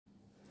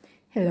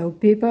Hello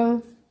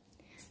people,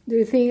 do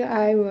you think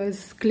I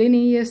was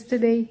cleaning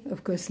yesterday?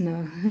 Of course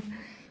no,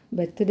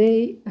 but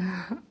today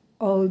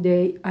all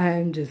day I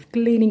am just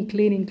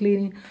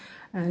cleaning,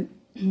 and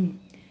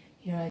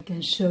here I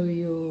can show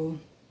you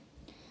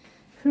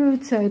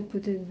fruits. I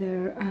put it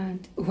there,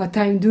 and what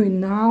I'm doing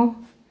now,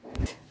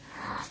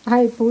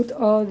 I put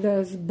all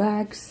those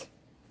bags.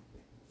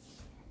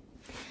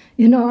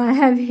 You know, I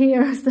have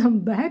here some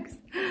bags,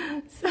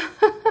 so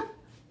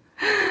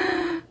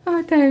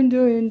what I'm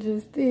doing,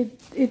 just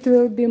it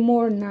will be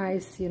more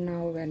nice, you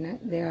know, when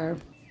they are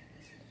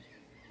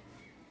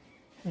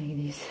like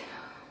this.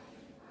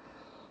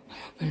 I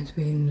open the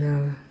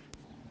window.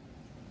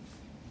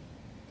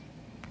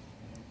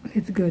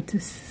 Let's go to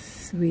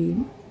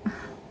swim.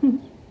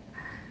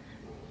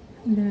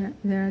 There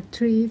are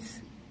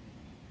trees.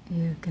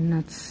 You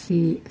cannot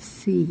see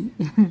sea.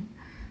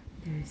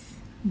 There's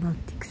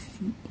Baltic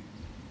Sea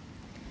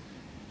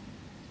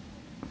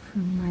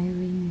from my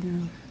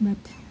window, but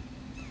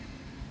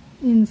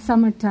in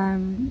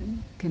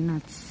summertime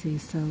cannot see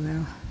so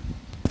well.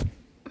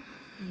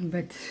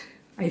 But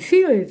I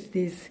feel it,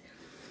 this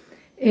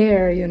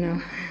air, you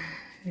know.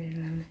 Very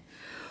lovely.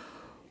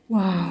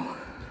 Wow.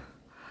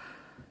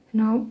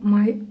 Now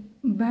my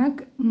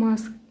back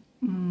muscles.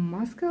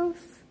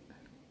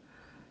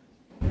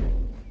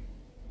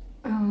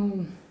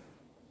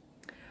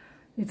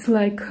 It's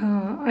like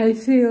I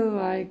feel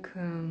like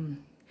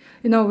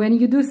you know, when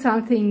you do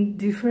something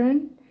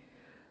different,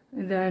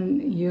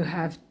 then you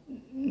have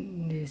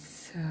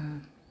these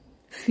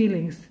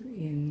feelings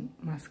in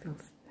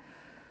muscles.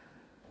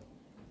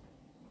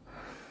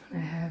 I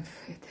have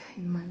it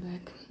in my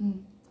back.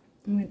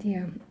 But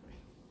yeah,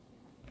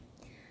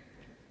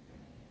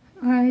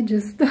 I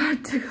just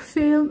start to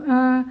film.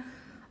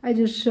 I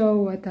just show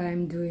what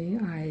I'm doing.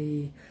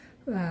 I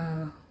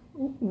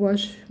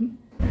wash.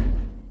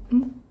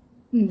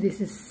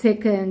 This is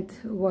second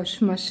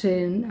wash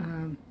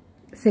machine,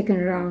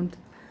 second round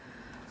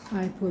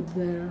I put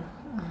there,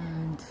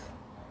 and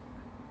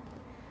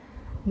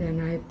then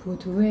I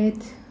put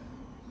wet.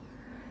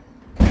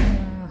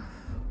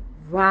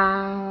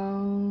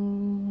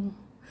 Wow!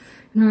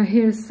 Now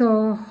here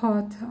so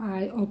hot.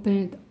 I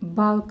opened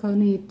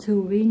balcony,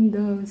 2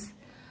 windows,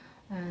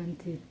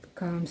 and it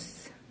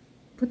comes.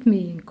 Put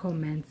me in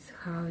comments,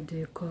 how do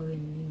you call it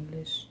in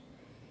English?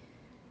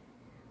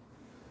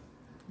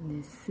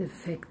 This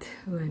effect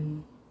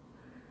when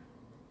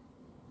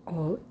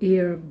all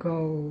air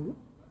goes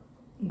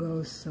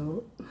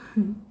so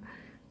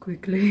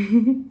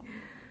quickly.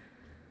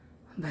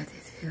 But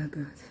it feels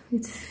good.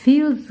 It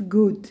feels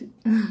good.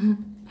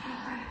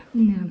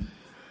 Yeah.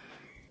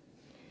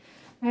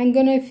 I'm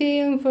gonna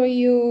film for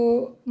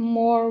you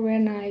more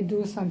when I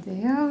do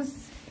something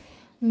else,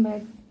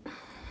 but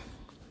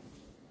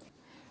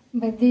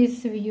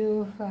this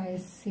view I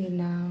see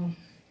now.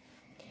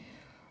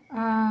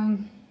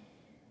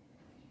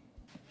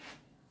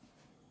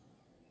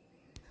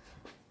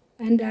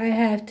 And I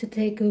have to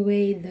take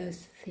away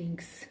those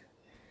things.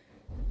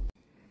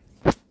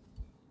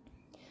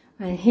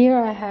 And here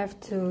I have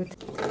to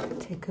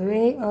take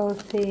away all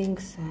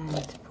things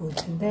and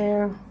put in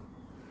there.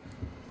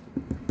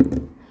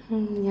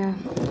 Yeah,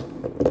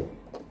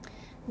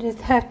 just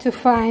have to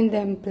find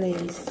them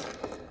place.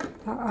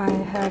 I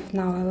have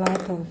now a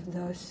lot of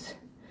those.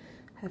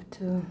 Have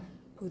to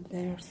put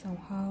there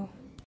somehow.